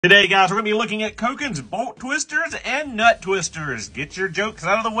Today, guys, we're going to be looking at Koken's bolt twisters and nut twisters. Get your jokes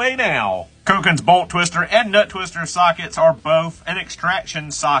out of the way now. Koken's bolt twister and nut twister sockets are both an extraction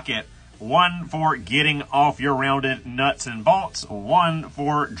socket. One for getting off your rounded nuts and bolts, one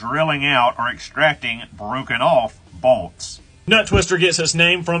for drilling out or extracting broken off bolts. Nut twister gets its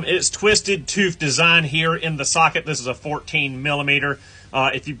name from its twisted tooth design here in the socket. This is a 14 millimeter.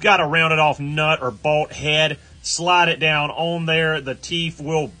 If you've got a rounded off nut or bolt head, slide it down on there. The teeth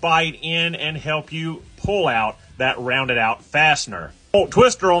will bite in and help you pull out that rounded out fastener. Bolt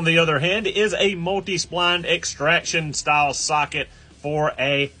twister, on the other hand, is a multi-splined extraction style socket for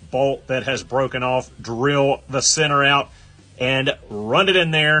a bolt that has broken off. Drill the center out and run it in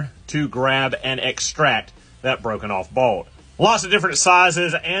there to grab and extract that broken off bolt. Lots of different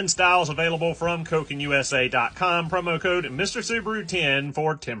sizes and styles available from KokenUSA.com. Promo code Mr. Subaru 10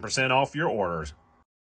 for 10% off your orders.